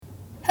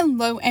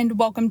Hello and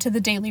welcome to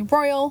the Daily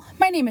Royal.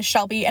 My name is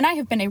Shelby and I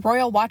have been a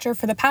royal watcher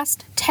for the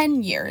past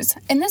 10 years.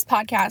 In this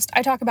podcast,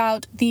 I talk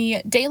about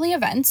the daily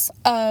events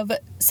of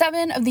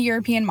 7 of the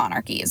European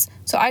monarchies.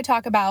 So I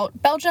talk about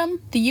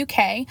Belgium, the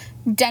UK,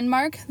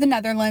 Denmark, the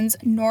Netherlands,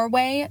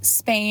 Norway,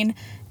 Spain,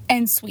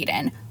 and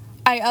Sweden.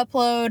 I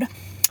upload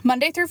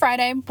Monday through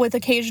Friday with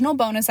occasional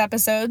bonus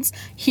episodes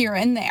here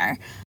and there.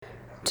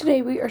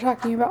 Today we are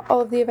talking about all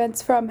of the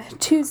events from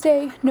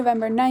Tuesday,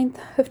 November 9th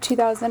of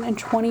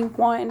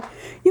 2021.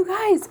 You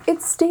guys,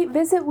 it's state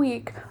visit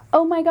week.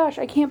 Oh my gosh,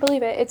 I can't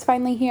believe it. It's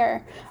finally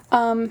here.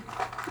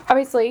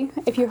 Obviously,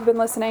 if you've been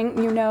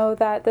listening, you know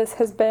that this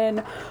has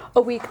been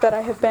a week that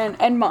I have been,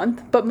 and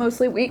month, but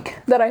mostly week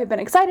that I have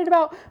been excited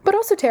about, but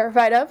also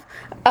terrified of,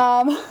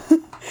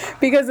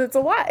 because it's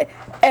a lot.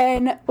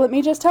 And let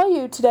me just tell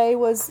you, today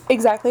was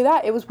exactly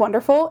that. It was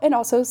wonderful and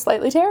also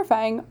slightly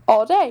terrifying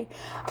all day.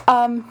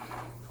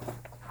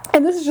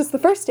 And this is just the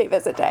first state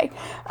visit day.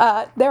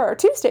 There are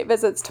 2 state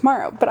visits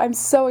tomorrow, but I'm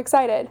so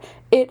excited.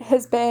 It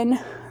has been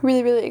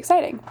really, really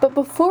exciting. But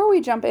before we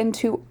jump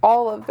into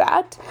all of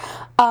that,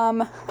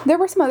 there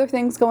were some other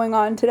things going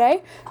on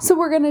today. So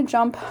we're going to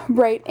jump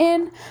right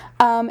in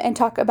and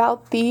talk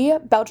about the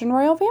Belgian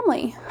royal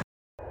family.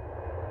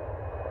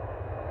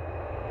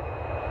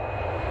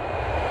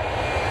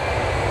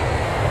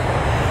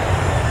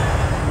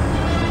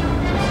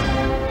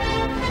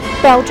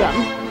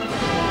 Belgium.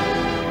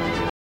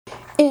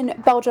 In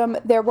Belgium,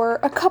 there were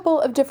a couple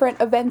of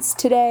different events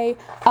today.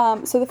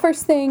 So the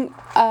first thing,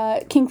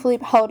 King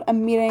Philippe held a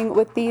meeting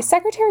with the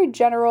Secretary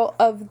General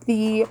of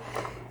the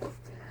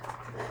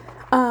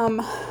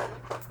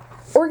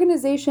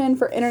Organization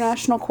for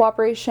International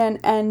Cooperation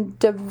and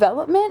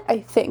Development, I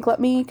think. Let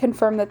me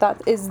confirm that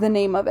that is the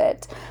name of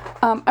it.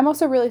 I'm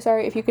also really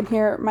sorry if you can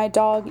hear my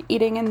dog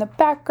eating in the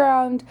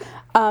background.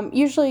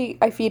 Usually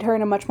I feed her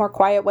in a much more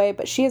quiet way,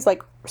 but she is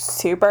like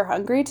super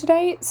hungry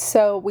tonight,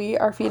 so we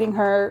are feeding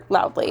her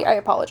loudly. I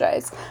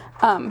apologize.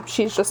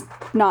 She's just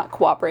not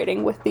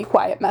cooperating with the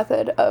quiet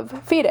method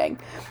of feeding.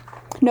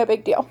 No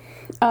big deal.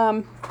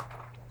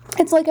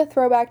 It's like a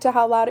throwback to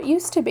how loud it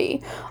used to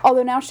be,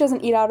 although now she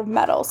doesn't eat out of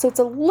metal, so it's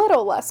a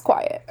little less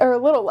quiet, or a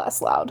little less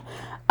loud.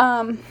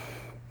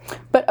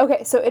 But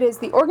okay, so it is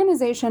the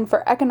Organization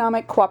for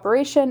Economic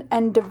Cooperation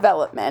and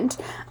Development,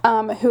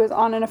 who is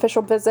on an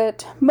official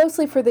visit,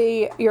 mostly for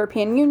the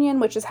European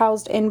Union, which is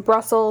housed in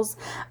Brussels,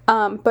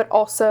 but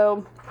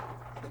also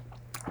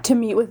to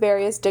meet with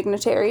various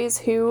dignitaries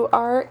who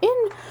are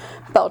in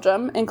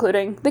Belgium,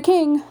 including the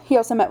King. He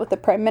also met with the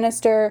Prime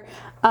Minister,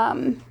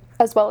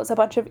 as well as a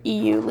bunch of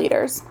EU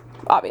leaders,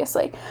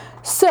 obviously.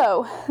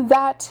 So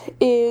that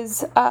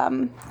is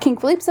King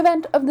Philippe's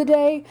event of the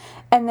day.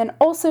 And then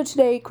also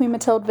today, Queen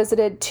Mathilde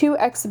visited 2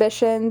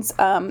 exhibitions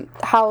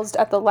housed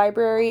at the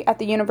library at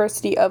the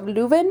University of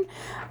Leuven,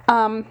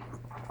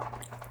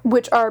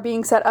 which are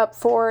being set up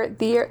for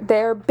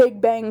their Big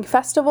Bang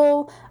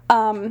Festival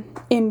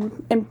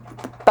in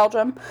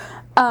Belgium.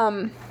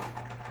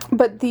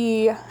 But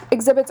the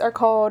exhibits are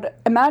called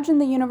Imagine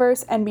the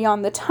Universe and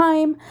Beyond the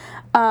Time.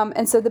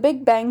 And so the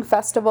Big Bang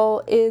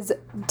Festival is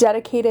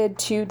dedicated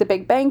to the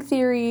Big Bang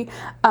Theory,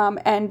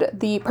 and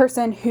the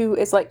person who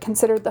is like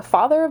considered the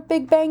father of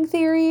Big Bang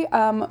Theory,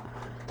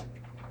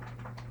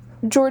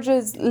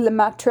 Georges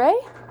Lemaitre,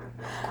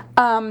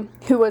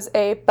 who was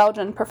a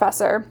Belgian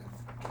professor,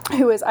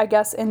 who is, I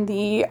guess, in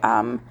the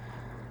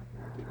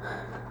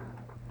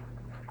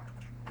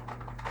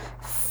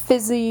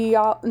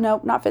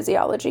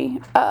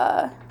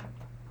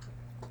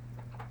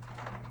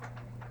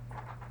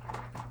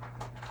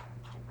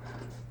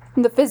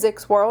in the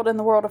physics world, in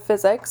the world of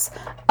physics,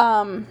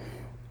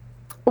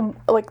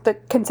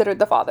 considered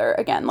the father,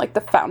 again, like the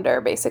founder,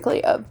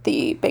 basically, of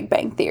the Big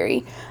Bang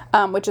Theory,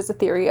 which is a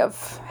theory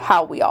of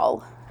how we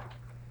all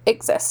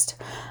exist.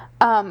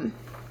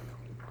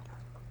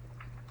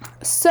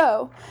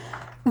 So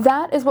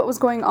that is what was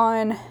going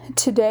on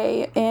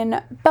today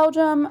in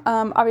Belgium.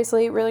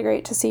 Obviously, really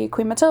great to see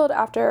Queen Mathilde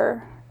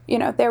after,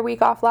 their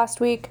week off last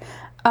week.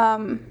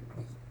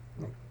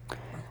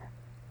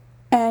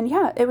 And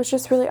yeah, it was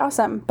just really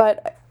awesome.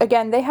 But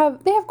again, they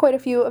have quite a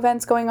few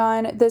events going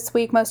on this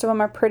week. Most of them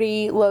are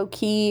pretty low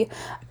key.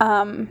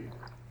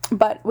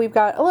 But we've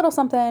got a little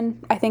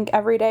something, I think,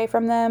 every day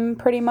from them,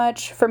 pretty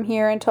much from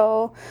here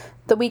until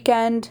the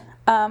weekend,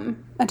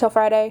 until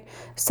Friday.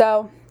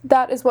 So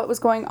that is what was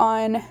going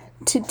on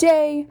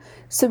today.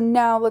 So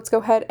now let's go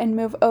ahead and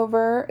move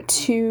over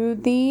to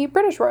the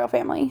British royal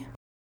family.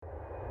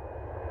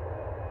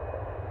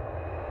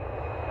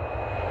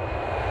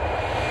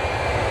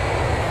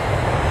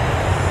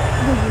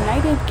 The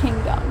United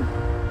Kingdom.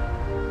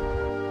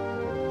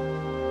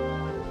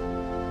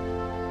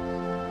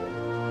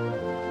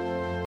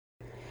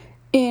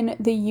 In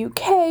the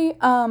UK,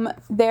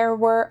 there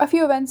were a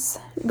few events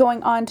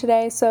going on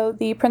today. So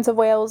the Prince of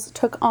Wales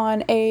took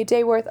on a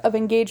day worth of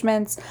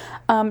engagements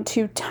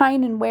to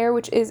Tyne and Wear,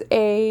 which is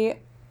a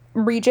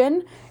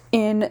region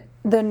in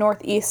the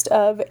northeast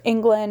of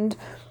England,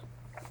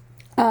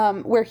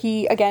 where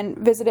he, again,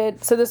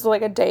 visited. So this was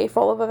like a day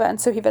full of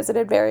events. So he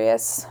visited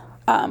various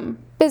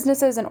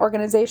businesses and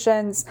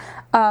organizations.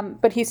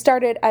 But he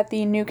started at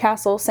the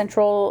Newcastle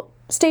Central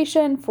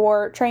Station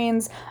for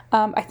trains.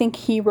 I think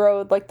he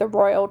rode like the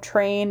Royal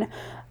train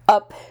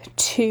up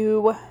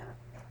to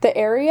the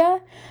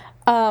area.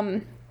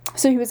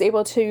 So he was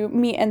able to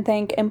meet and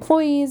thank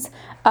employees,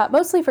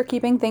 mostly for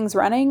keeping things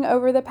running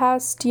over the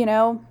past,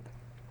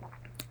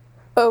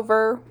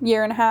 over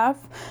year and a half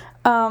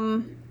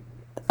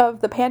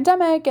of the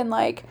pandemic, and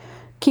like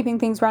keeping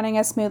things running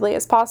as smoothly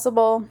as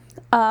possible.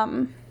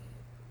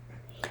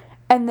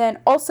 And then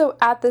also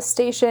at the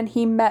station,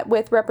 he met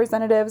with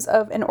representatives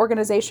of an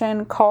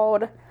organization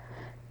called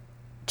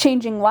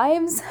Changing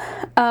Lives,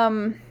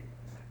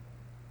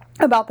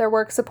 about their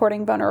work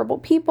supporting vulnerable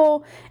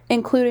people,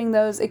 including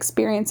those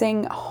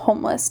experiencing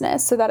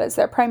homelessness. So that is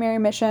their primary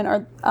mission,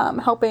 or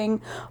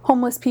helping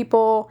homeless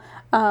people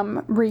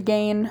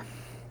regain,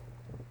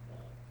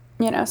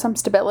 some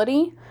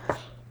stability.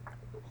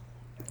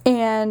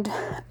 And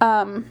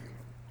so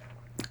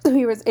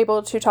he was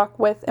able to talk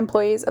with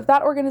employees of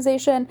that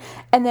organization.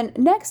 And then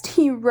next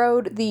he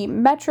rode the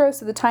metro,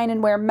 so the Tyne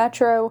and Wear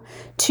metro,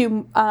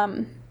 to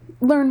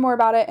learn more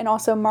about it and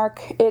also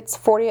mark its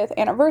 40th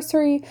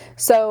anniversary.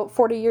 So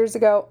 40 years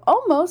ago,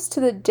 almost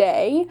to the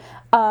day,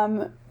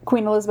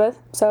 Queen Elizabeth,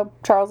 so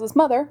Charles's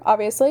mother,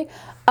 obviously,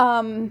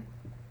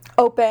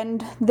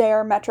 opened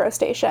their metro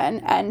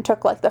station and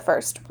took like the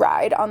first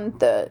ride on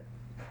the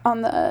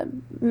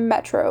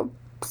metro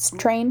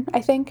train,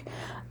 I think.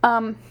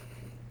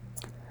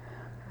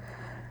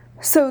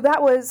 So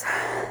that was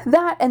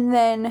that, and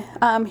then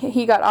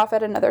he got off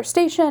at another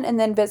station and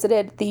then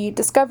visited the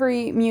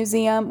Discovery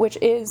Museum, which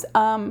is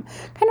kind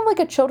of like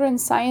a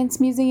children's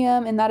science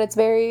museum, in that it's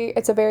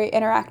a very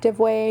interactive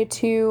way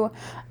to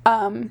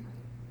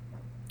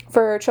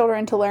for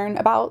children to learn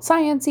about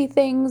science-y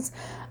things.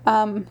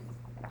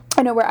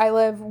 I know where I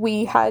live,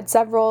 we had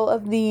several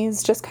of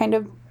these just kind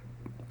of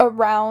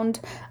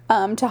around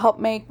to help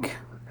make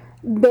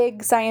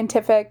big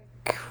scientific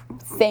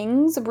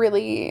things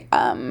really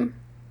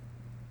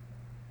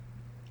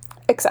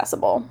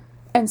accessible.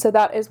 And so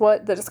that is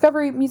what the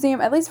Discovery Museum,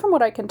 at least from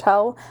what I can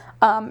tell,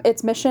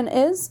 its mission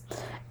is.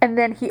 And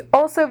then he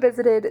also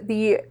visited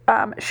the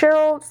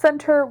Cheryl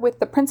Center with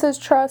the Prince's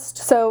Trust.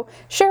 So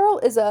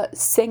Cheryl is a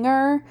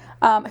singer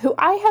who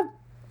I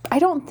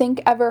don't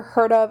think ever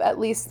heard of, at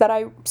least that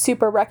I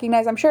super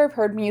recognize. I'm sure I've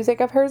heard music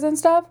of hers and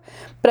stuff,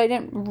 but I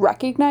didn't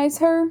recognize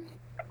her.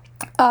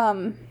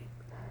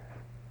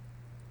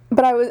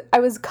 But I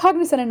was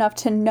cognizant enough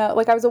to know,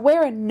 like I was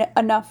aware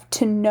enough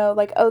to know,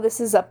 like, oh, this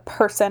is a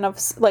person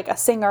of, like, a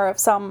singer of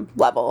some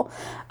level.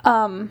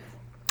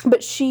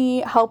 But she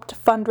helped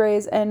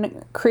fundraise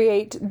and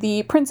create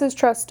the Prince's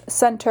Trust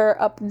Center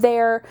up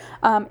there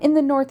in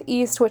the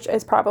Northeast, which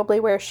is probably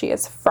where she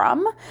is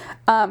from,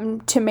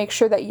 to make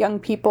sure that young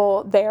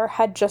people there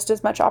had just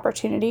as much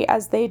opportunity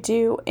as they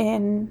do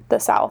in the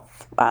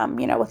South,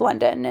 with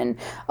London and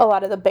a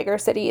lot of the bigger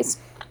cities.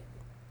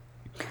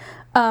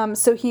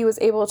 So he was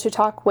able to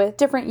talk with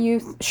different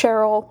youth.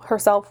 Cheryl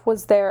herself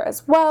was there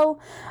as well.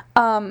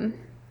 And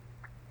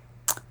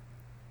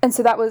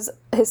so that was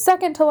his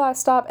second to last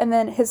stop. And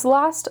then his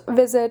last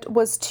visit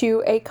was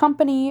to a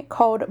company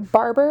called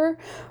Barber,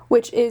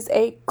 which is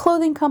a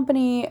clothing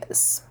company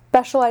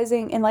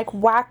specializing in like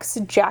wax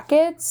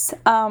jackets,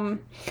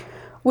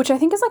 which I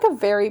think is like a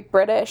very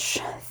British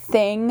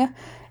thing,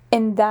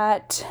 in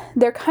that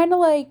they're kind of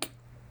like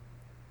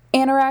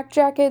anorak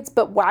jackets,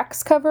 but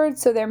wax covered,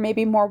 so they're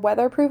maybe more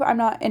weatherproof. I'm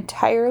not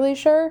entirely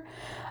sure.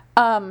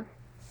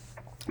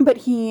 But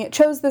he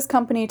chose this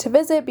company to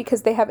visit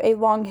because they have a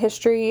long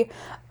history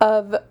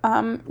of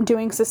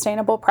doing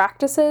sustainable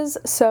practices.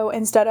 So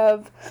instead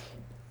of,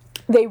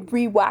 they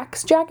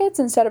re-wax jackets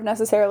instead of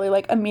necessarily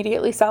like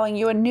immediately selling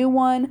you a new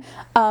one.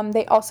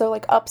 They also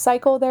like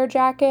upcycle their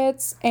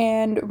jackets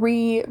and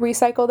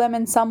recycle them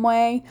in some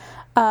way.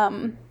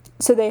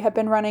 So they have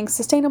been running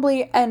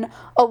sustainably, and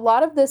a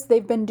lot of this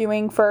they've been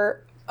doing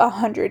for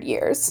 100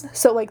 years.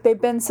 So like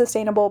they've been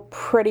sustainable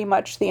pretty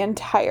much the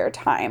entire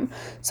time.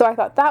 So I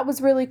thought that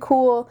was really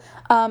cool.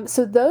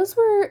 So those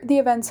were the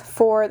events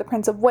for the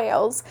Prince of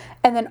Wales.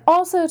 And then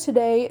also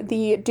today,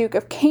 the Duke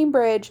of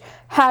Cambridge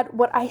had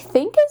what I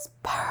think is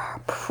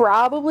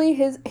probably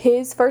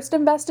his first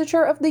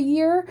investiture of the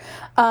year.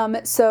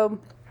 So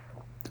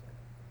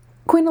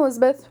Queen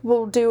Elizabeth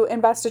will do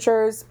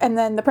investitures, and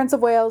then the Prince of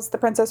Wales, the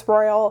Princess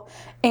Royal,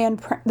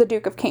 and the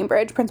Duke of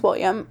Cambridge, Prince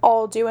William,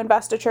 all do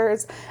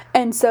investitures.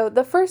 And so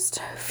the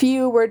first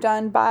few were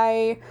done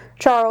by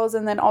Charles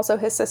and then also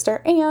his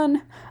sister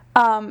Anne.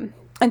 And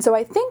so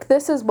I think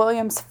this is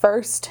William's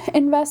first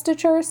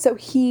investiture, so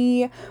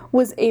he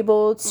was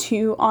able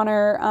to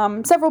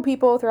honor several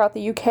people throughout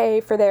the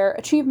UK for their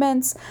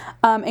achievements,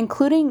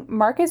 including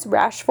Marcus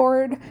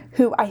Rashford,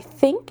 who I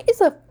think is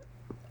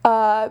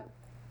a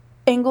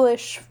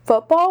English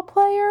football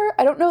player.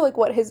 I don't know like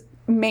what his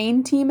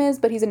main team is,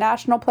 but he's a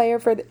national player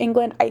for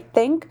England, I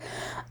think.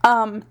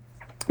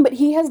 But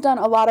he has done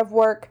a lot of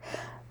work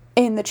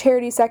in the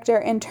charity sector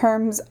in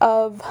terms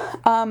of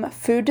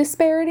food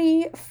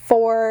disparity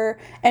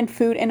and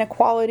food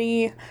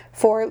inequality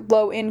for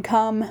low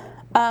income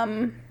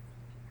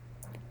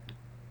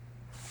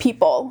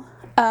people,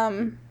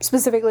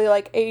 specifically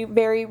like a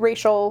very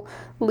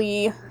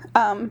racially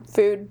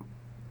food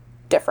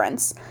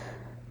difference.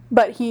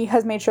 But he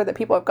has made sure that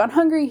people have gone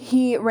hungry.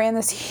 He ran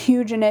this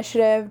huge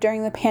initiative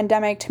during the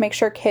pandemic to make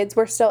sure kids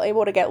were still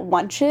able to get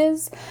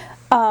lunches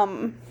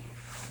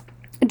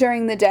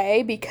during the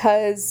day,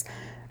 because,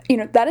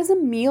 that is a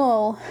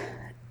meal.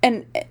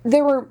 And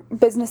there were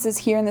businesses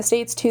here in the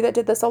States too that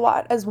did this a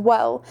lot as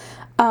well.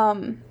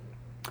 But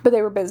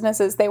they were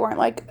businesses. They weren't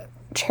like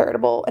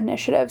charitable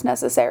initiatives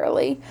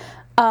necessarily.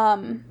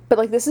 But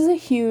like, this is a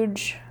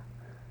huge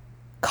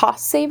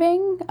cost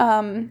saving.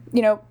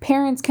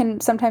 Parents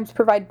can sometimes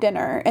provide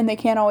dinner and they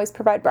can't always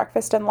provide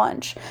breakfast and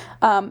lunch.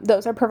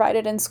 Those are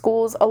provided in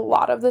schools a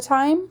lot of the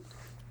time.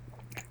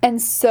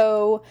 And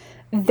so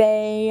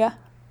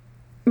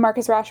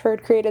Marcus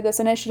Rashford created this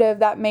initiative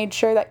that made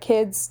sure that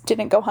kids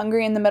didn't go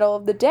hungry in the middle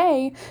of the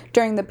day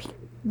during the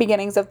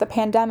beginnings of the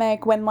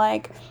pandemic, when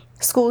like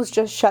schools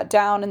just shut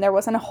down and there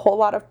wasn't a whole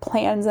lot of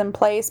plans in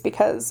place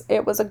because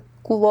it was a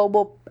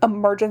global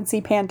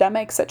emergency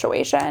pandemic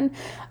situation.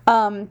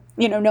 No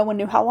one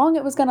knew how long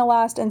it was going to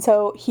last, and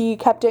so he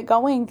kept it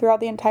going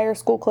throughout the entire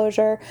school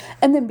closure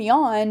and then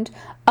beyond,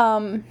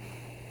 to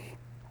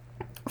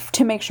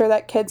make sure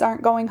that kids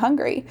aren't going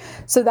hungry.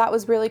 So that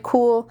was really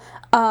cool.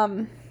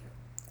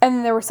 And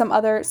then there were some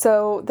other,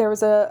 so there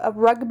was a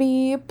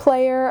rugby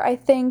player, I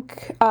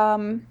think,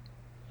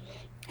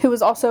 who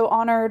was also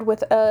honored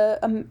with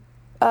a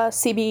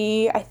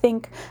CBE, I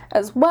think,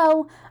 as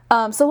well.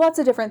 So lots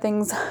of different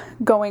things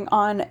going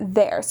on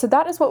there. So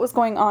that is what was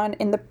going on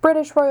in the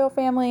British royal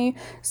family.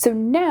 So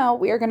now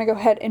we are going to go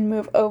ahead and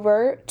move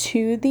over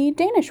to the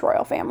Danish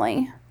royal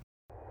family.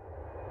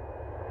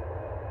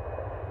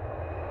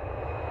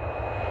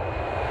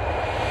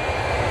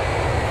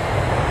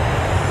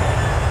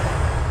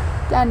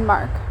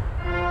 Denmark.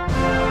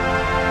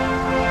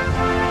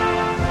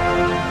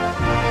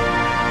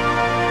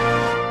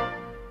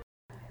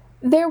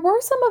 There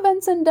were some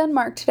events in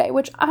Denmark today,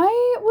 which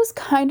I was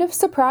kind of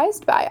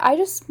surprised by. I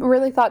just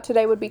really thought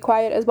today would be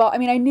quiet as well. I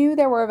mean, I knew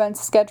there were events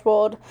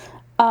scheduled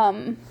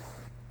a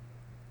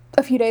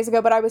few days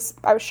ago, but I was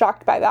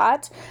shocked by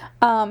that,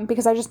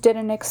 because I just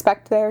didn't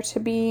expect there to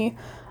be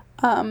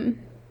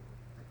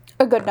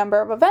a good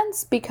number of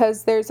events,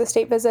 because there's a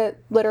state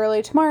visit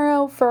literally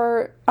tomorrow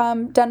for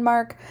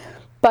Denmark.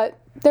 But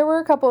there were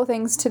a couple of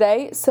things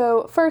today.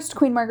 So first,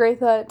 Queen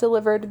Margrethe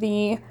delivered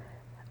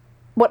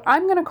what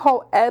I'm going to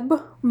call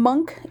Ebbe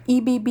Munch,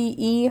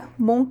 EBBE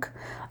Munch,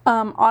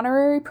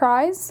 honorary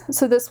prize.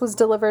 So this was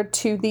delivered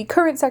to the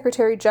current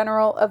Secretary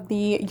General of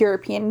the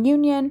European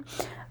Union,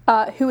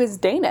 who is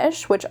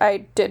Danish, which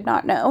I did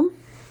not know.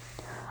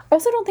 I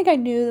also don't think I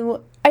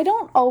knew. I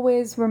don't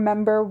always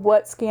remember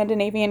what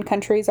Scandinavian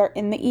countries are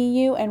in the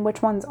EU and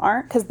which ones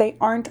aren't, because they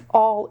aren't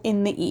all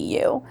in the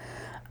EU.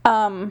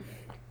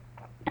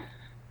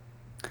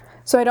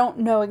 So I don't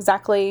know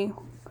exactly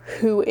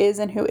who is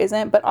and who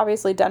isn't, but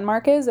obviously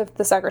Denmark is, if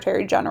the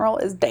Secretary General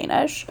is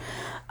Danish.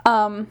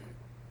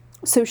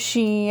 So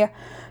she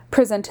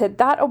presented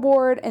that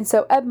award, and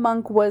so Ebbe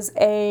Munch was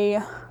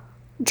a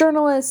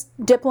journalist,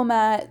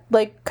 diplomat,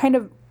 like kind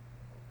of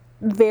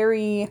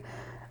very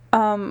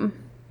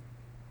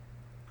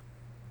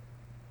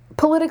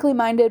politically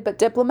minded but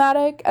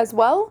diplomatic as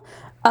well,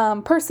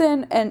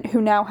 person, and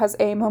who now has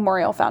a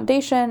memorial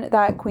foundation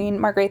that Queen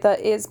Margrethe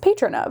is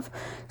patron of.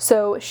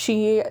 So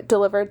she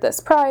delivered this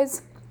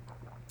prize.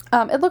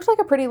 It looked like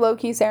a pretty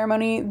low-key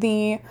ceremony.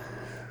 The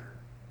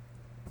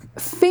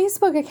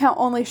Facebook account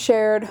only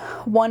shared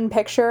one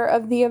picture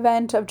of the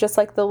event, of just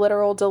like the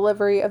literal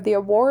delivery of the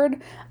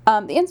award.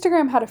 The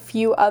Instagram had a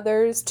few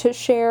others to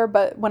share,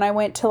 but when I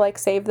went to like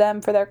save them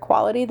for their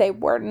quality, they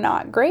were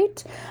not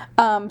great.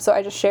 So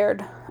I just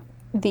shared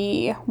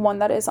the one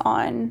that is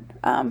on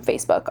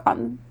Facebook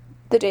on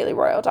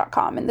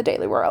thedailyroyal.com and the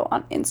Daily Royal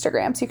on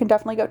Instagram. So you can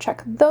definitely go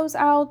check those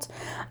out.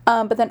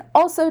 But then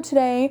also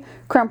today,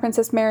 Crown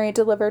Princess Mary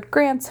delivered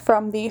grants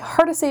from the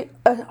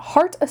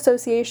Heart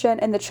Association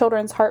and the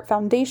Children's Heart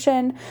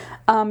Foundation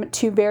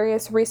to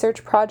various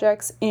research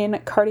projects in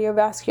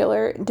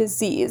cardiovascular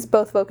disease,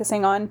 both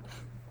focusing on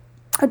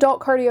adult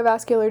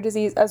cardiovascular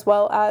disease as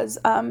well as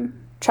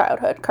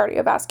childhood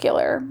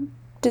cardiovascular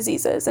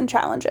diseases and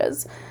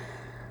challenges.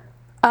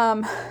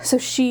 So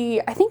she,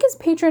 I think, is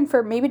patron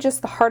for maybe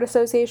just the Heart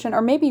Association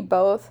or maybe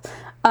both.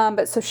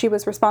 But so she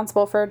was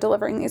responsible for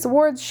delivering these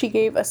awards. She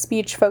gave a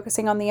speech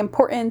focusing on the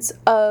importance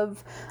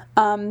of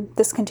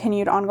this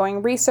continued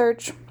ongoing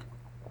research.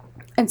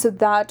 And so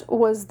that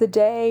was the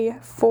day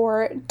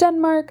for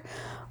Denmark.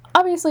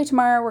 Obviously,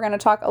 tomorrow we're going to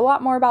talk a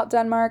lot more about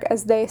Denmark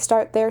as they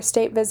start their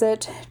state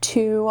visit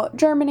to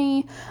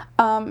Germany.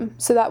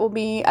 So that will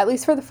be, at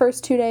least for the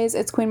first 2 days,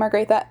 it's Queen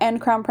Margrethe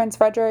and Crown Prince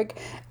Frederik.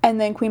 And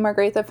then Queen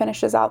Margrethe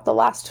finishes out the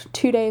last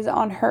 2 days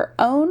on her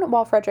own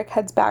while Frederick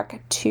heads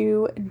back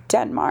to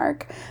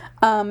Denmark.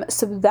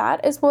 So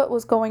that is what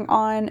was going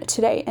on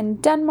today in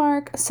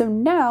Denmark. So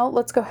now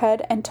let's go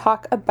ahead and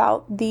talk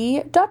about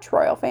the Dutch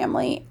royal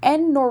family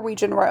and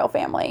Norwegian royal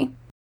family.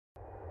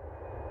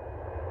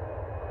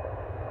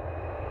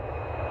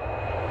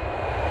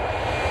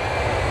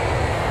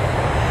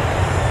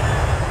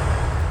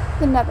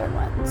 The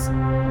Netherlands.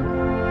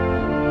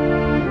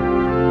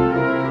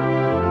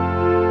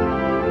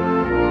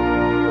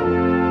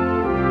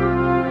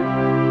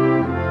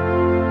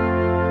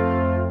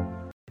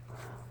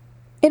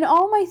 In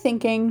all my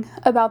thinking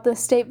about this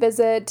state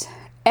visit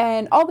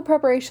and all the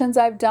preparations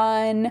I've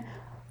done,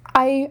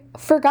 I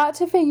forgot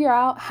to figure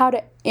out how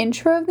to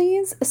intro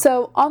these.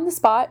 So on the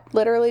spot,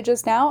 literally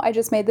just now, I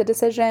just made the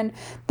decision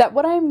that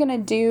what I'm going to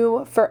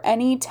do for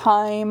any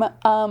time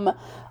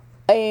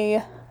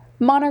a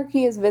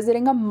monarchy is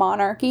visiting a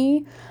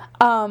monarchy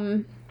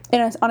on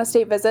a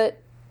state visit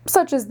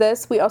such as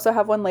this. We also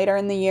have one later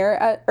in the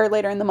year or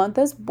later in the month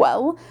as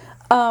well.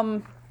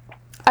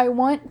 I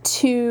want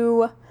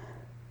to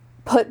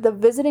put the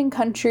visiting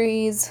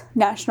country's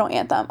national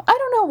anthem. I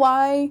don't know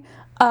why.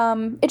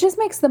 It just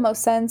makes the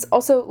most sense.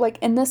 Also, like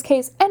in this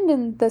case and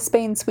in the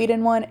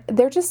Spain-Sweden one,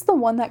 they're just the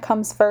one that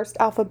comes first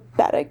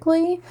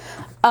alphabetically.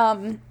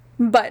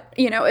 But,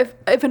 you know,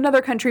 if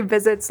another country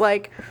visits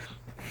like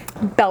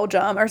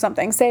Belgium or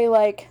something, say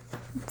like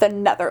the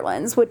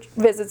Netherlands, which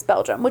visits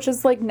Belgium, which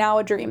is like now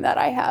a dream that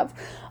I have,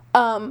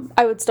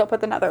 I would still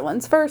put the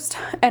Netherlands first,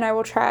 and I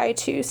will try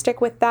to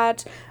stick with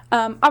that.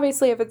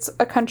 Obviously, if it's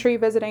a country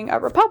visiting a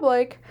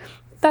republic,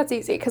 that's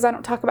easy because I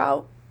don't talk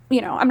about,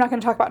 you know, I'm not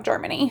going to talk about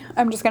Germany.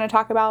 I'm just going to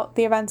talk about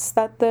the events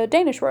that the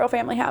Danish royal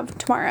family have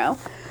tomorrow.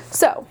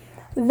 So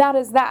that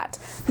is that.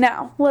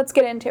 Now, let's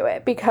get into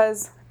it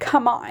because,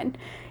 come on,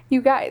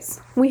 you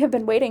guys, we have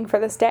been waiting for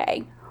this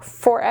day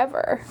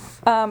forever.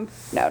 No,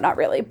 not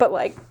really, but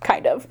like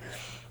kind of.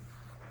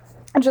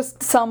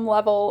 Just some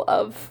level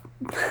of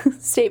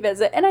state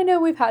visit. And I know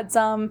we've had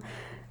some,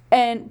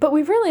 but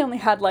we've really only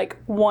had like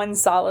one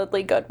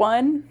solidly good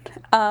one.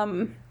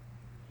 And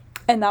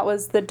that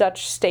was the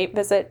Dutch state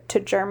visit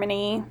to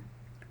Germany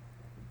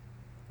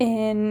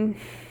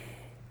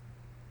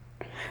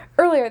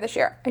earlier this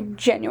year. I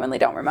genuinely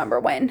don't remember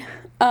when.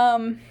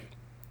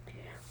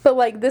 But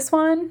like this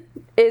one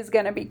is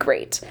going to be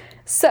great.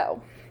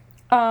 So,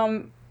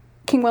 King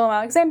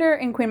Willem-Alexander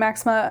and Queen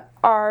Maxima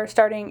are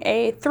starting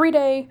a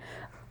 3-day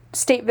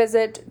state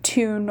visit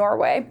to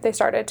Norway. They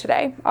started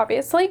today,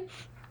 obviously.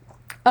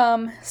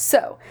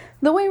 So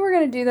the way we're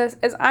going to do this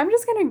is I'm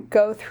just going to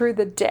go through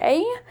the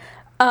day,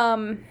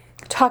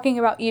 talking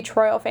about each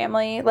royal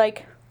family.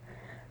 Like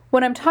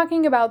when I'm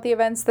talking about the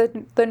events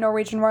that the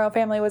Norwegian royal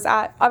family was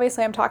at,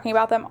 obviously I'm talking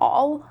about them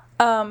all.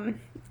 I'll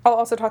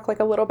also talk like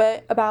a little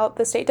bit about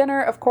the state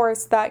dinner, of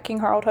course, that King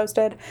Harald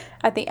hosted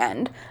at the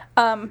end.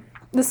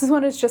 This is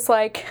one is just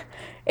like,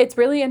 it's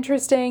really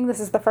interesting. This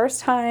is the first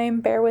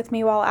time. Bear with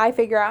me while I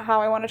figure out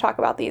how I want to talk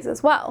about these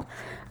as well.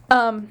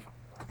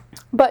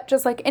 But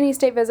just like any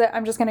state visit,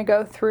 I'm just going to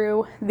go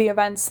through the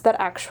events that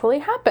actually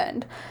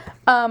happened.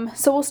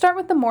 So we'll start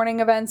with the morning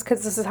events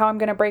because this is how I'm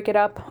going to break it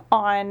up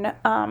on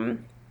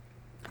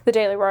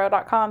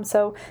thedailyroyal.com.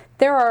 So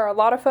there are a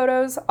lot of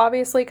photos,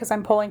 obviously, because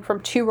I'm pulling from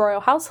 2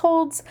 royal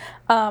households,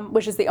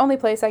 which is the only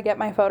place I get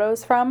my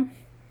photos from,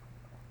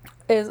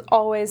 is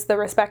always the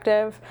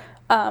respective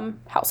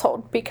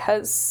household,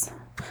 because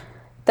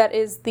that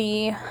is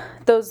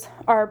those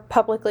are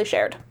publicly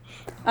shared.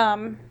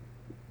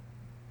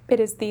 It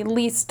is the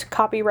least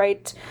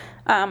copyright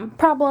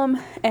problem,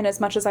 and as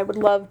much as I would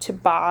love to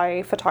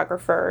buy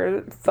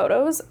photographer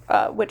photos,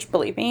 which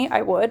believe me,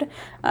 I would,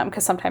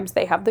 because sometimes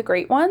they have the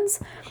great ones,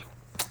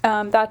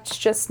 that's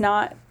just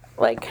not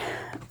like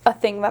a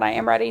thing that I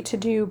am ready to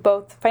do,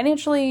 both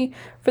financially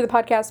for the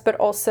podcast, but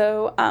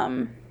also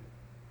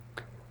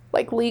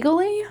like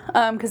legally,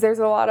 because there's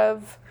a lot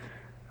of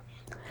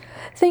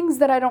things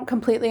that I don't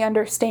completely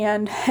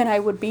understand, and I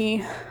would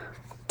be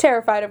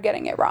terrified of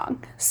getting it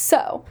wrong.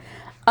 So,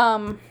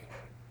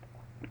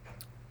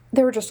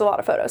 there were just a lot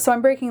of photos. So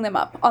I'm breaking them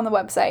up on the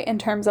website in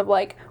terms of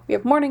like, we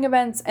have morning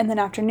events and then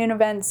afternoon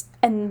events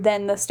and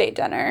then the state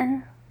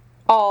dinner.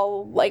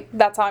 All like,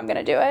 that's how I'm going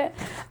to do it.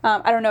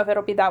 I don't know if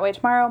it'll be that way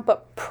tomorrow,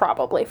 but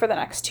probably for the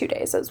next 2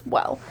 days as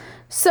well.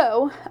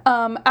 So,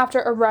 after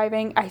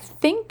arriving, I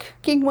think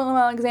King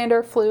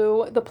Willem-Alexander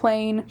flew the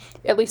plane,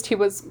 at least he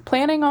was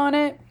planning on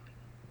it.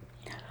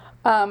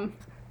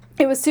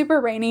 It was super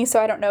rainy, so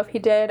I don't know if he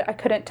did. I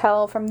couldn't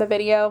tell from the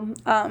video,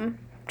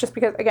 just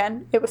because,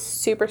 again, it was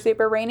super,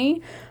 super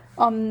rainy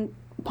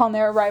upon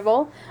their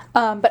arrival.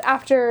 But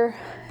after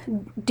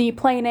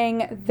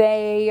deplaning,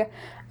 they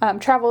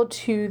traveled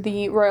to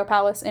the royal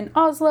palace in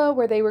Oslo,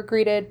 where they were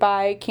greeted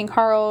by King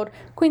Harald,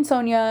 Queen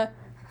Sonja,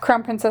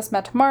 Crown Princess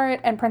Mette-Marit,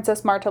 and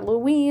Princess Martha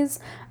Louise.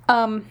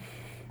 Crown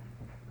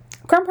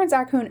Prince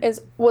Haakon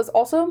was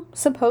also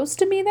supposed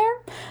to be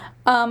there.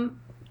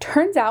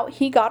 Turns out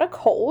he got a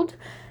cold,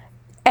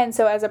 and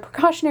so as a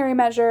precautionary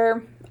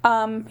measure,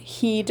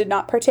 He did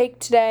not partake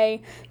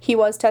today. He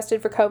was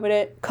tested for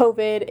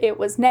COVID. It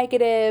was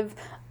negative.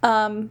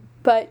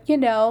 But, you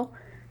know,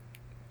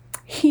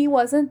 he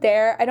wasn't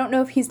there. I don't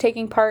know if he's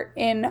taking part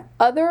in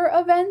other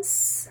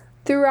events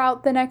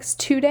throughout the next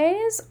 2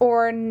 days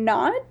or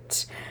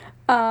not.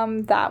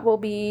 That will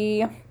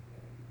be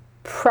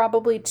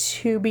probably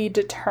to be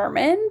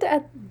determined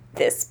at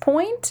this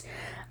point.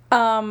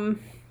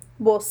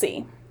 We'll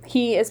see.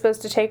 He is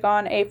supposed to take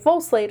on a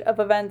full slate of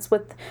events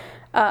with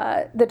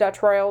the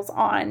Dutch Royals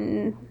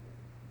on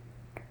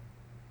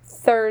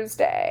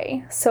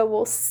Thursday. So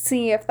we'll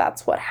see if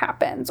that's what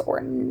happens or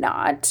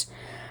not.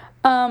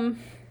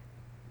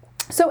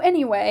 So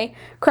anyway,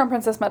 Crown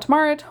Princess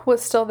Mette-Marit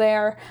was still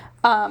there.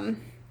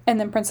 And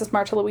then Princess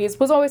Martha Louise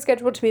was always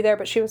scheduled to be there,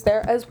 but she was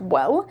there as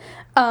well.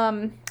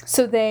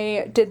 So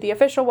they did the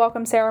official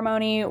welcome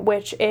ceremony,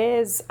 which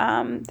is,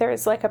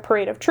 there's like a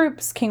parade of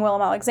troops, King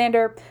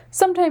Willem-Alexander.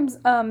 Sometimes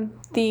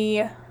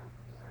the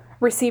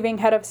receiving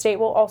head of state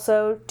will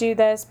also do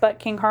this, but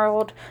King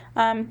Harold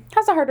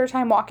has a harder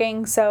time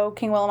walking, so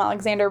King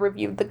Willem-Alexander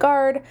reviewed the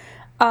guard,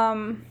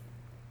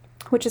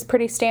 which is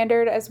pretty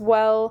standard as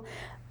well.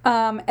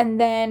 And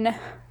then,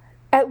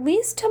 at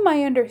least to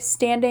my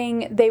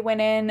understanding, they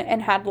went in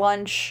and had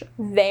lunch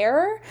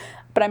there,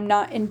 but I'm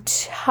not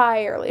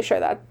entirely sure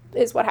that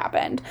is what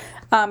happened,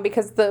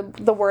 because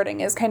the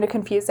wording is kind of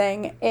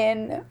confusing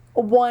in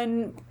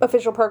one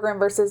official program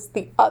versus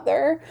the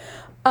other.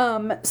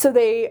 So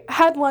they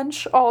had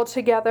lunch all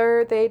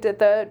together. They did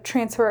the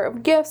transfer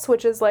of gifts,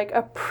 which is like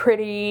a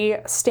pretty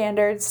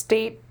standard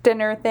state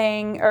dinner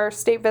thing or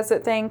state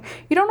visit thing.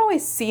 You don't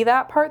always see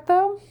that part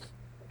though.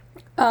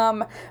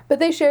 But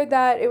they shared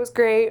that. It was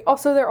great.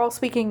 Also, they're all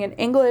speaking in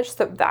English,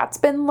 so that's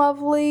been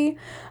lovely.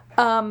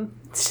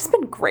 It's just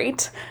been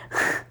great.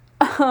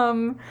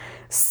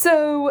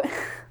 So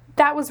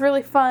that was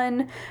really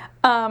fun.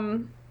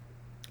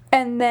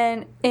 And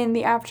then in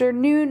the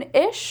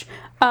afternoon-ish,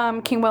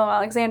 King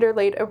Willem-Alexander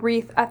laid a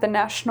wreath at the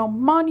National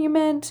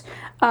Monument,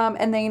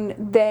 and then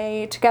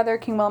they, together,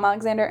 King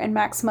Willem-Alexander and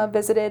Maxima,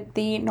 visited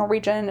the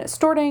Norwegian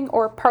Storting,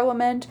 or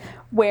Parliament,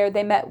 where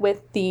they met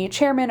with the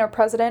chairman or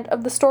president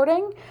of the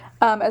Storting,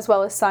 as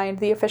well as signed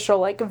the official,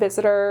 like,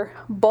 visitor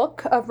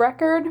book of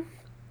record,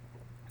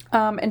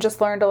 and just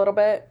learned a little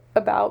bit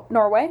about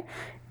Norway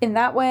in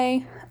that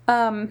way.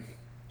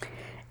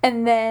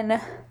 And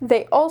then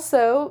they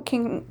also,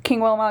 King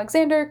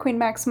Willem-Alexander, Queen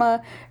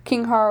Maxima,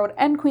 King Harold,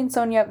 and Queen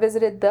Sonja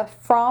visited the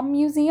Fram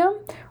Museum,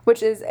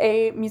 which is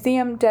a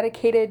museum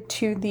dedicated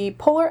to the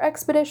polar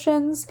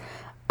expeditions,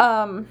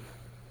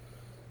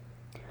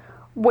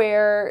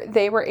 where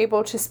they were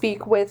able to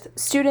speak with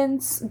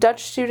students,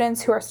 Dutch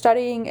students who are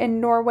studying in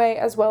Norway,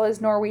 as well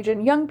as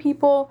Norwegian young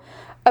people,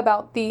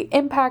 about the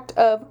impact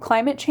of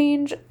climate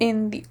change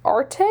in the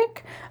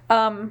Arctic.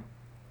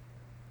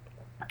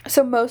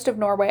 So most of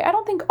Norway, I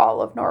don't think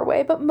all of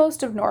Norway, but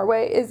most of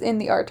Norway is in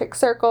the Arctic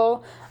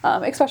Circle,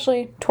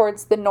 especially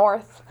towards the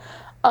north.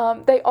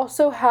 They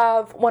also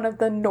have one of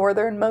the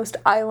northernmost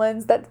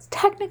islands that's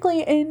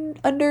technically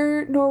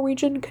under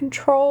Norwegian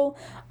control.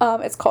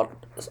 It's called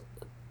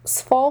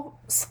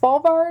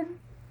Svalbard,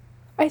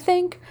 I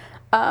think,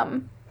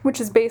 which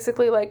is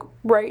basically like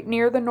right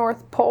near the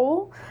North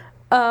Pole.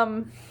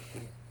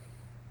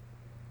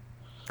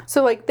 So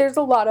like there's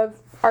a lot of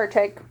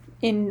Arctic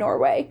in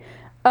Norway.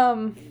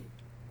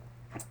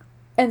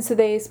 And so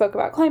they spoke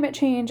about climate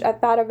change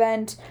at that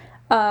event.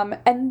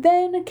 And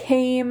then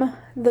came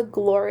the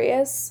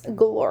glorious,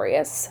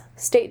 glorious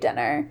state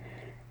dinner.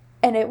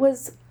 And it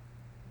was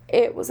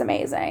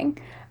amazing.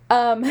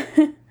 I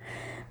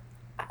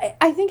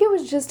think it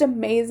was just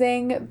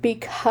amazing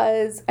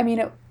because, I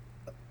mean,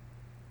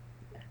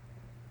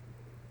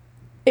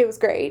 it was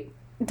great.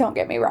 Don't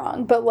get me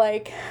wrong. But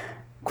like,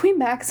 Queen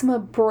Maxima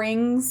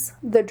brings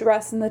the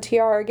dress and the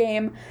tiara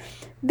game.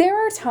 There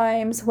are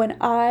times when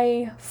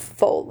I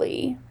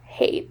fully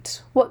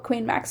hate what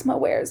Queen Maxima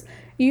wears.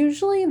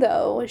 Usually,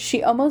 though,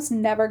 she almost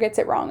never gets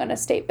it wrong on a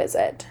state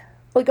visit.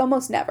 Like,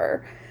 almost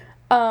never.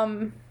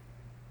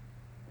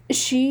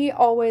 She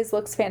always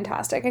looks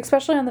fantastic,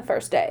 especially on the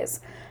first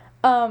days.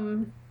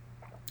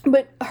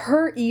 But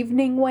her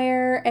evening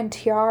wear and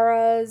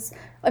tiaras,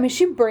 I mean,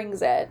 she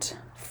brings it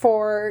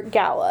for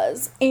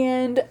galas.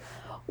 And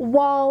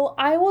while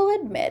I will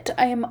admit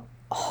I am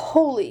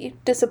wholly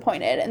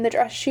disappointed in the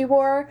dress she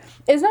wore,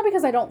 it's not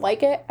because I don't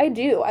like it. I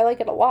do. I like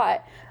it a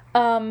lot.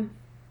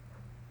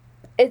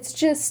 It's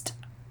just,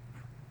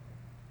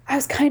 I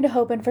was kind of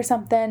hoping for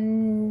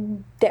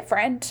something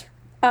different.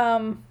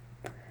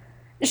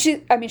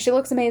 She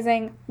looks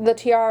amazing. The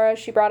tiara,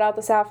 she brought out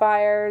the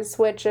sapphires,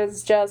 which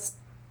is just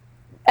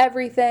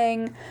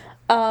everything.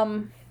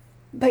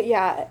 But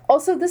yeah,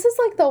 also this is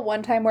like the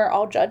one time where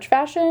I'll judge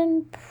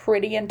fashion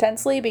pretty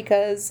intensely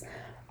because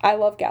I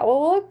love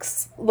gala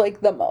looks, like,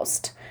 the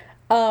most.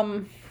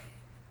 But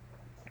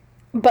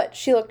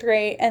she looked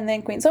great, and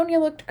then Queen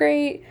Sonja looked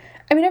great.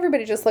 I mean,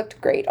 everybody just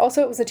looked great.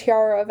 Also, it was a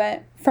tiara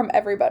event from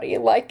everybody.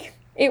 Like,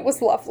 it was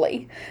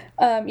lovely.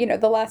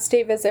 The last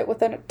state visit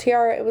with a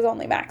tiara, it was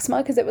only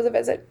Maxima, because it was a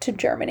visit to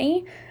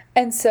Germany.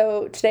 And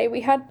so today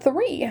we had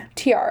 3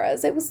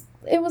 tiaras. It was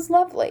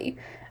lovely.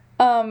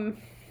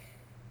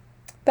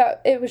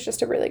 That it was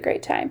just a really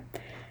great time.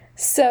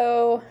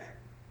 So,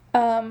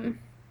 yeah,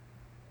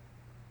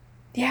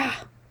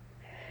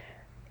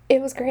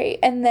 it was great.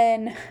 And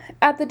then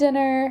at the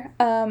dinner,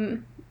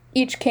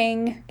 each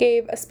king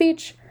gave a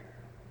speech,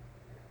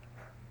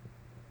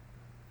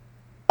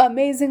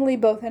 amazingly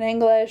both in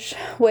English,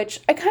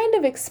 which I kind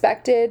of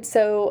expected.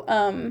 So,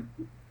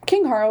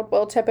 King Harald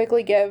will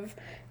typically give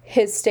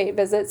his state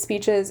visit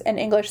speeches in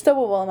English, so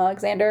will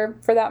Willem-Alexander,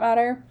 for that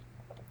matter,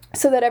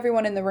 so that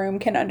everyone in the room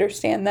can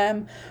understand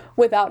them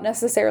without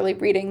necessarily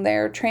reading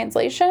their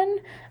translation.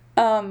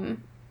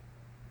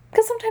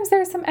 Because sometimes there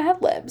are some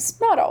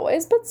ad-libs. Not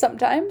always, but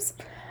sometimes.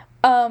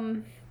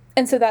 And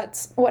so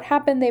that's what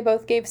happened. They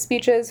both gave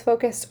speeches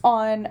focused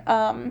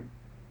on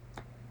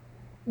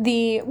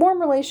the warm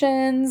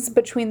relations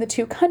between the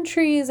 2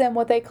 countries and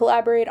what they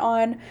collaborate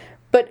on,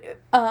 but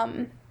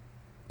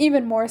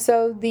even more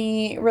so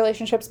the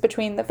relationships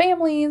between the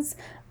families.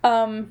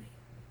 King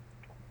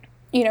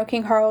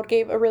Harald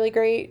gave a really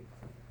great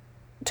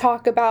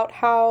talk about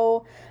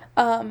how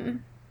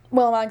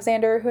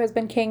Willem-Alexander, who has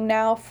been king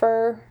now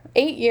for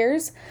 8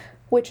 years,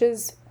 which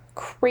is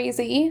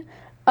crazy,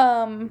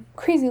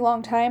 crazy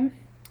long time,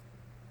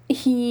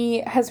 he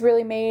has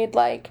really made,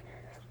 like,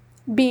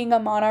 being a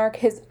monarch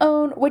his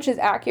own, which is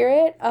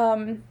accurate.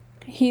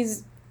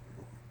 He's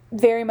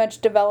very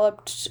much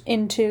developed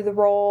into the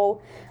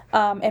role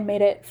and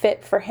made it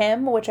fit for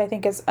him, which I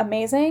think is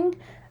amazing.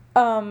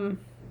 And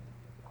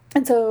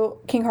so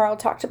King Harald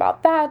talked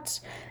about that,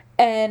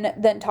 and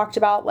then talked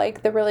about,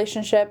 like, the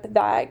relationship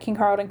that King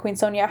Harald and Queen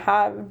Sonja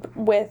have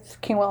with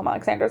King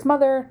Willem-Alexander's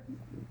mother,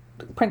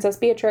 Princess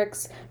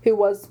Beatrix, who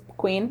was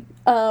queen.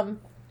 And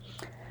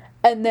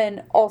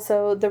then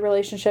also the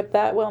relationship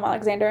that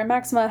Willem-Alexander and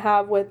Maxima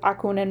have with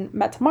Akun and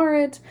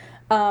Mette-Marit,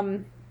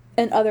 and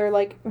other,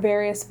 like,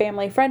 various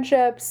family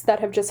friendships that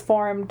have just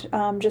formed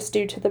just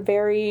due to the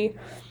very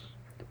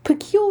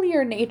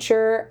peculiar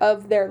nature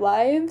of their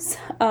lives.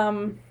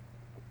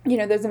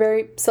 There's a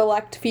very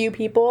select few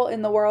people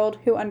in the world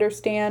who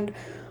understand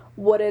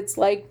what it's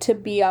like to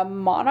be a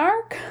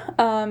monarch,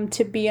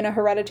 to be in a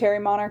hereditary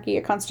monarchy,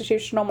 a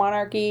constitutional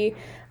monarchy,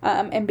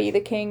 and be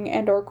the king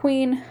and or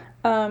queen.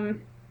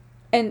 And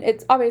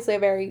it's obviously a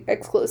very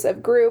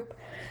exclusive group.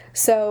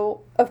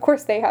 So, of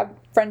course, they have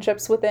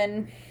friendships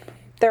within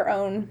their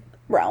own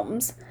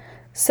realms.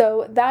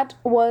 So that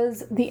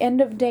was the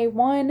end of day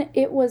 1.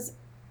 It was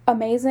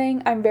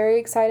amazing. I'm very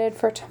excited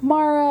for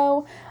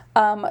tomorrow.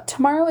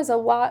 Tomorrow is a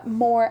lot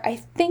more, I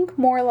think,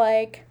 more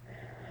like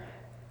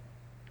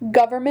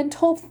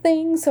governmental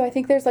things. So I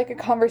think there's, like, a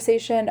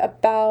conversation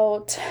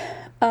about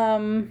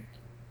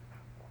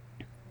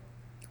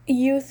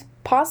youth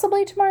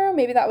possibly tomorrow.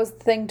 Maybe that was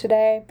the thing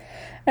today.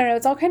 I don't know.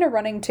 It's all kind of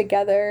running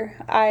together.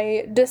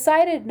 I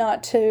decided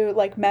not to,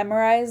 like,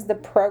 memorize the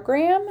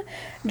program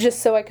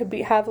just so I could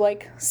have,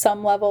 like,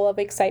 some level of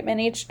excitement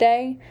each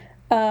day,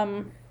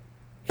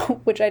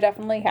 which I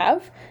definitely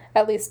have,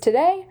 at least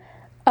today.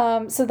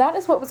 So that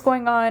is what was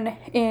going on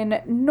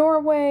in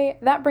Norway.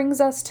 That brings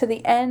us to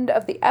the end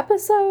of the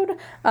episode,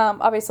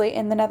 obviously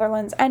in the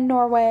Netherlands and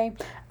Norway.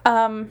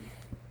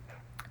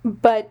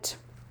 But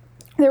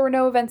there were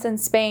no events in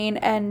Spain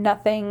and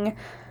nothing.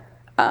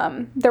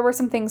 There were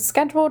some things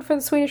scheduled for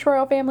the Swedish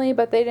royal family,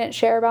 but they didn't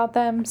share about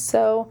them.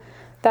 So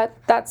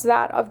that's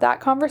that of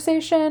that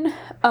conversation.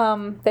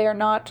 They are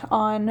not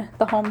on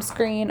the home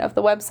screen of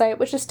the website,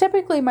 which is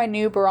typically my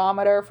new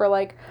barometer for,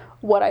 like,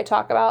 what I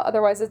talk about.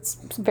 Otherwise, it's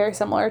very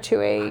similar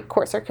to a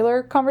court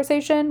circular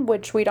conversation,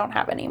 which we don't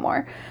have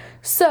anymore.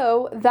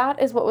 So that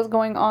is what was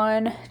going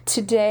on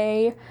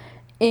today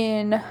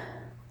in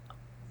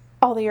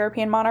all the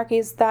European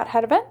monarchies that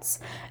had events.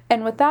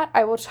 And with that,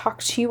 I will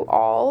talk to you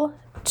all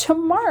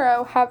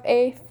tomorrow. Have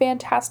a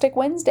fantastic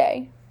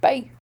Wednesday.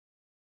 Bye.